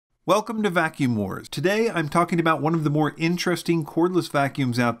Welcome to Vacuum Wars. Today I'm talking about one of the more interesting cordless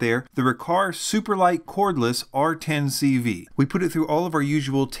vacuums out there, the Riccar Supralite Cordless R10Cv. We put it through all of our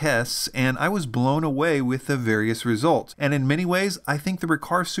usual tests and I was blown away with the various results. And in many ways, I think the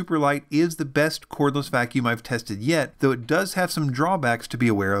Riccar Supralite is the best cordless vacuum I've tested yet, though it does have some drawbacks to be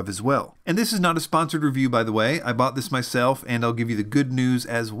aware of as well. And this is not a sponsored review, by the way. I bought this myself and I'll give you the good news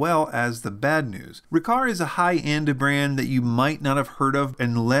as well as the bad news. Riccar is a high-end brand that you might not have heard of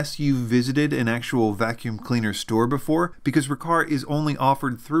unless you've visited an actual vacuum cleaner store before, because Riccar is only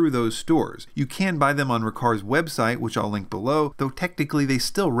offered through those stores. You can buy them on Riccar's website, which I'll link below, though technically they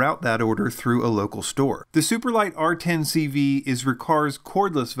still route that order through a local store. The Supralite R10Cv is Riccar's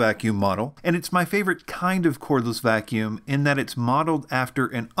cordless vacuum model, and it's my favorite kind of cordless vacuum in that it's modeled after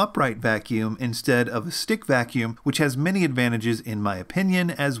an upright vacuum instead of a stick vacuum, which has many advantages in my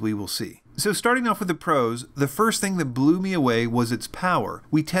opinion, as we will see. So starting off with the pros, the first thing that blew me away was its power.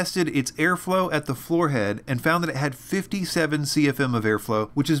 We tested its airflow at the floor head and found that it had 57 CFM of airflow,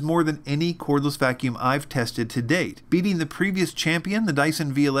 which is more than any cordless vacuum I've tested to date, beating the previous champion, the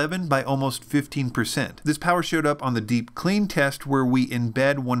Dyson V11, by almost 15%. This power showed up on the deep clean test where we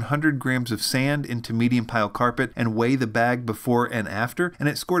embed 100 grams of sand into medium pile carpet and weigh the bag before and after, and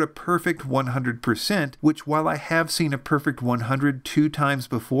it scored a perfect 100%, which while I have seen a perfect 100 two times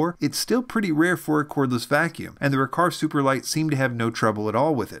before, it's still pretty rare for a cordless vacuum, and the Riccar Supralite seemed to have no trouble at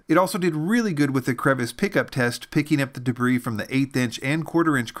all with it. It also did really good with the Crevice Pickup test, picking up the debris from the 1/8 inch and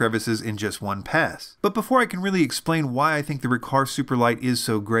 1/4 inch crevices in just one pass. But before I can really explain why I think the Riccar Supralite is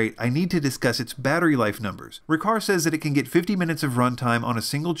so great, I need to discuss its battery life numbers. Riccar says that it can get 50 minutes of runtime on a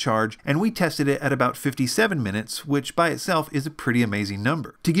single charge, and we tested it at about 57 minutes, which by itself is a pretty amazing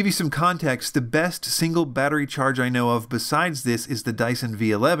number. To give you some context, the best single battery charge I know of besides this is the Dyson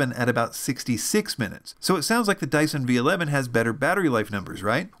V11 at about 66 minutes. So it sounds like the Dyson V11 has better battery life numbers,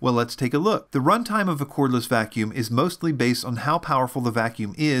 right? Well, let's take a look. The runtime of a cordless vacuum is mostly based on how powerful the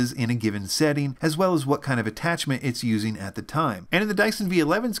vacuum is in a given setting, as well as what kind of attachment it's using at the time. And in the Dyson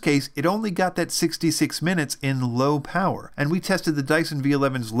V11's case, it only got that 66 minutes in low power. And we tested the Dyson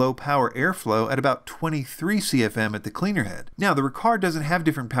V11's low power airflow at about 23 CFM at the cleaner head. Now, the Riccar doesn't have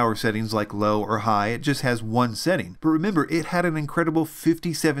different power settings like low or high, it just has one setting. But remember, it had an incredible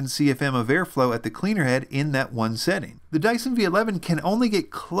 57 CFM of airflow at the cleaner head in that one setting. The Dyson V11 can only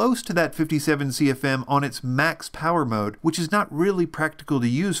get close to that 57 CFM on its max power mode, which is not really practical to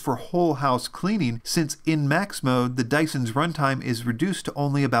use for whole house cleaning, since in max mode, the Dyson's runtime is reduced to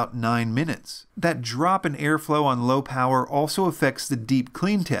only about 9 minutes. That drop in airflow on low power also affects the deep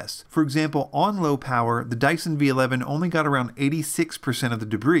clean test. For example, on low power, the Dyson V11 only got around 86% of the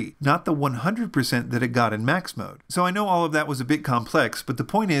debris, not the 100% that it got in max mode. So I know all of that was a bit complex, but the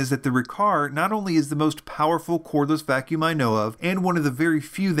point is that the Riccar not only is the most powerful cordless vacuum I know of, and one of the very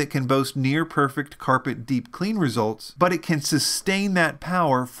few that can boast near perfect carpet deep clean results, but it can sustain that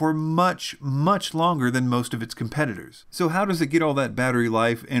power for much longer than most of its competitors. So how does it get all that battery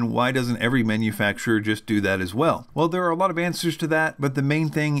life, and why doesn't every manufacturer just do that as well? Well, there are a lot of answers to that, but the main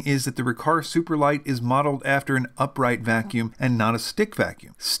thing is that the Riccar Supralite is modeled after an upright vacuum and not a stick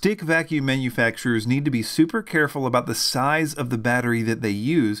vacuum. Stick vacuum manufacturers need to be super careful about the size of the battery that they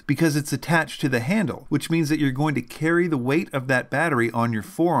use because it's attached to the handle, which means that you're going to carry the weight of that battery on your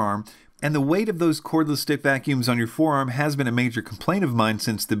forearm. And the weight of those cordless stick vacuums on your forearm has been a major complaint of mine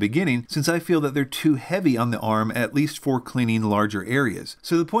since the beginning, since I feel that they're too heavy on the arm, at least for cleaning larger areas.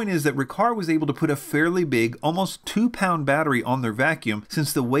 So the point is that Riccar was able to put a fairly big, almost 2-pound battery on their vacuum,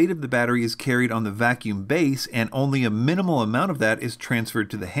 since the weight of the battery is carried on the vacuum base and only a minimal amount of that is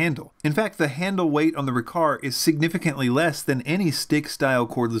transferred to the handle. In fact, the handle weight on the Riccar is significantly less than any stick-style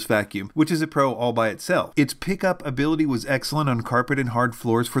cordless vacuum, which is a pro all by itself. Its pickup ability was excellent on carpet and hard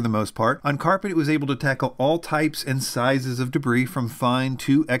floors for the most part. On carpet, it was able to tackle all types and sizes of debris from fine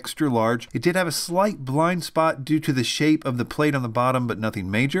to extra large. It did have a slight blind spot due to the shape of the plate on the bottom, but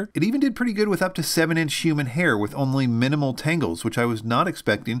nothing major. It even did pretty good with up to 7-inch human hair with only minimal tangles, which I was not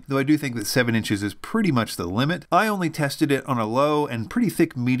expecting, though I do think that 7 inches is pretty much the limit. I only tested it on a low and pretty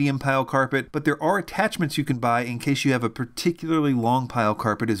thick medium pile carpet, but there are attachments you can buy in case you have a particularly long pile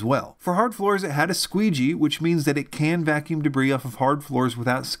carpet as well. For hard floors, it had a squeegee, which means that it can vacuum debris off of hard floors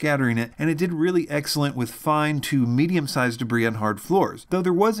without scattering it, and it did really excellent with fine to medium-sized debris on hard floors, though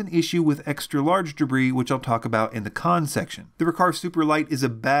there was an issue with extra large debris, which I'll talk about in the cons section. The Riccar Supralite is a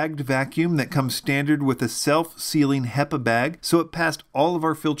bagged vacuum that comes standard with a self-sealing HEPA bag, so it passed all of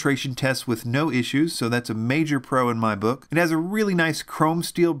our filtration tests with no issues, so that's a major pro in my book. It has a really nice chrome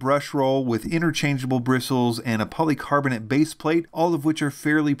steel brush roll with interchangeable bristles and a polycarbonate base plate, all of which are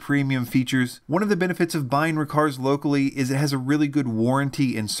fairly premium features. One of the benefits of buying Riccars locally is it has a really good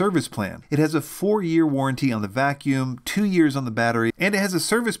warranty and service plan. It has a 4-year warranty on the vacuum, 2 years on the battery, and it has a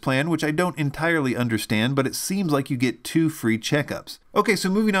service plan which I don't entirely understand, but it seems like you get 2 free checkups. Okay, so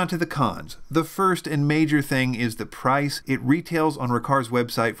moving on to the cons. The first and major thing is the price. It retails on Riccar's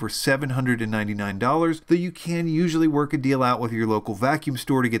website for $799, though you can usually work a deal out with your local vacuum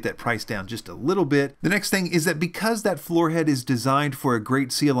store to get that price down just a little bit. The next thing is that because that floor head is designed for a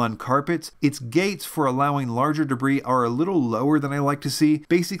great seal on carpets, its gates for allowing larger debris are a little lower than I like to see.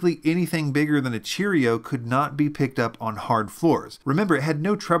 Basically anything bigger than a Cheerio could not be picked up on hard floors. Remember, it had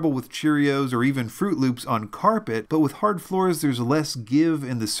no trouble with Cheerios or even Fruit Loops on carpet, but with hard floors there's less give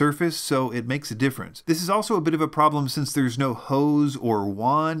in the surface, so it makes a difference. This is also a bit of a problem since there's no hose or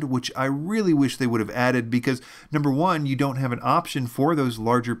wand, which I really wish they would have added, because number one, you don't have an option for those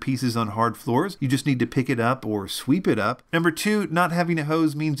larger pieces on hard floors. You just need to pick it up or sweep it up. Number two, not having a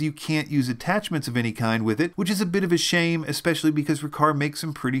hose means you can't use attachments of any kind with it, which is a bit of a shame, especially because Riccar makes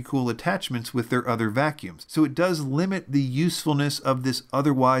some pretty cool attachments with their other vacuums. So it does limit the usefulness of this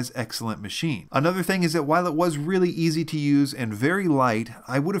otherwise excellent machine. Another thing is that while it was really easy to use and very light,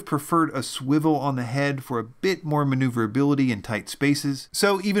 I would have preferred a swivel on the head for a bit more maneuverability in tight spaces.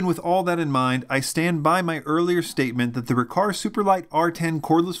 So even with all that in mind, I stand by my earlier statement that the Riccar Supralite R10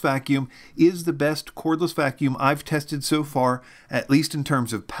 cordless vacuum is the best cordless vacuum I've tested so far, at least in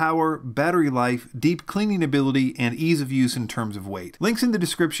terms of power, battery life, deep cleaning ability, and ease of use in terms of weight. Links in the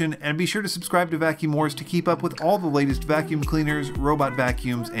description, and be sure to subscribe to Vacuum Wars to keep up with all the latest vacuum cleaners, robot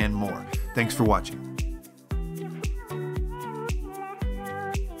vacuums, and more. Thanks for watching.